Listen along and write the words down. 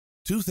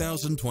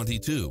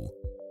2022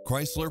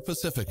 Chrysler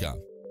Pacifica.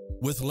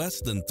 With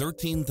less than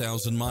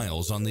 13,000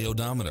 miles on the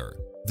odometer,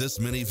 this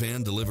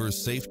minivan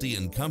delivers safety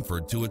and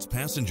comfort to its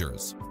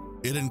passengers.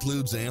 It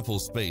includes ample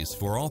space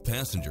for all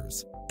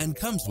passengers and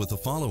comes with the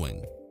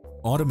following: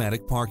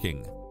 automatic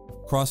parking,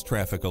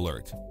 cross-traffic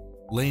alert,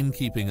 lane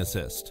keeping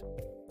assist,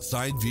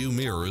 side view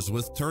mirrors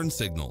with turn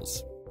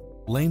signals,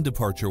 lane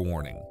departure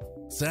warning,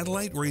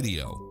 satellite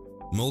radio,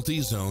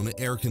 multi-zone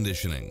air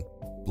conditioning,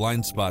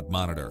 blind spot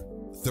monitor,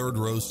 third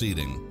row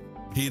seating,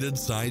 heated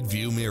side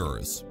view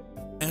mirrors.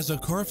 As a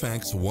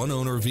Carfax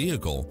one-owner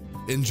vehicle,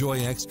 enjoy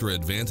extra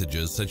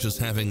advantages such as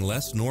having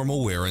less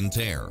normal wear and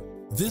tear.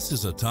 This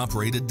is a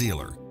top-rated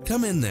dealer.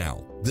 Come in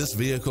now. This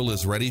vehicle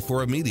is ready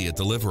for immediate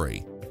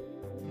delivery.